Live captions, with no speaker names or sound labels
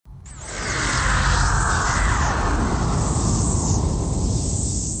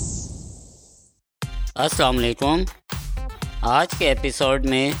अस्सलाम वालेकुम। आज के एपिसोड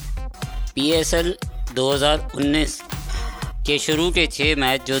में PSL 2019 के शुरू के 6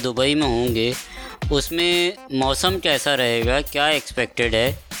 मैच जो दुबई में होंगे उसमें मौसम कैसा रहेगा, क्या एक्सपेक्टेड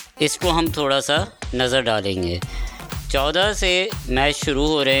है, इसको हम थोड़ा सा नज़र डालेंगे। 14 से मैच शुरू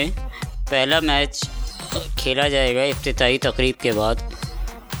हो रहे हैं। पहला मैच खेला जाएगा इफ्तिताई तकरीब के बाद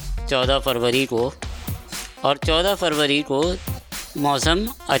 14 फरवरी को, और 14 फरवरी को मौसम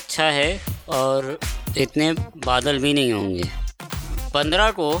अच्छा है और इतने बादल भी नहीं होंगे।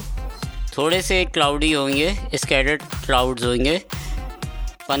 15 को थोड़े से क्लाउडी होंगे, स्कैटर्ड क्लाउड्स होंगे।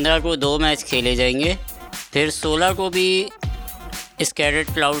 15 को 2 मैच खेले जाएंगे। फिर 16 को भी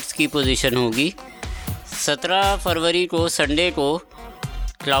स्कैटर्ड क्लाउड्स की पोजीशन होगी। 17 फरवरी को संडे को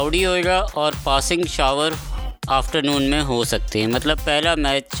क्लाउडी होएगा और पासिंग शावर आफ्टरनून में हो सकते हैं, मतलब पहला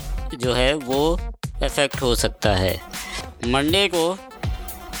मैच जो है वो इफ़ेक्ट हो सकता है। मंडे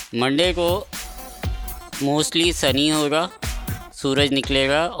को मोस्टली सनी होगा, सूरज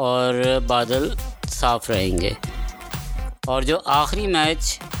निकलेगा और बादल साफ़ रहेंगे। और जो आखिरी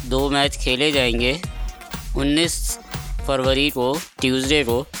मैच 2 मैच खेले जाएंगे 19 फरवरी को ट्यूसडे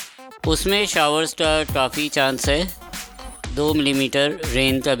को, उसमें शावर्स का काफ़ी चांस है, 2 मिलीमीटर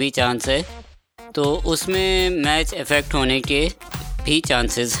रेन का भी चांस है, तो उसमें मैच इफ़ेक्ट होने के भी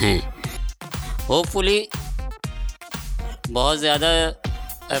चांसेस हैं। होपफुली बहुत ज़्यादा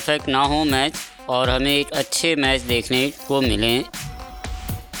इफ़ेक्ट ना हो मैच और हमें एक अच्छे मैच देखने को मिलें,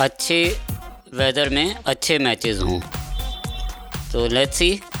 अच्छे वेदर में अच्छे मैचेस हों। तो लेट्स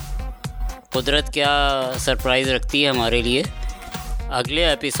सी कुदरत क्या सरप्राइज़ रखती है हमारे लिए।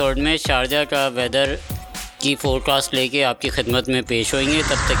 अगले एपिसोड में शारजा का वेदर की फ़ोरकास्ट लेके आपकी खिदमत में पेश होंगे।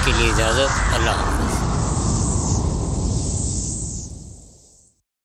 तब तक के लिए इजाज़त, अल्लाह।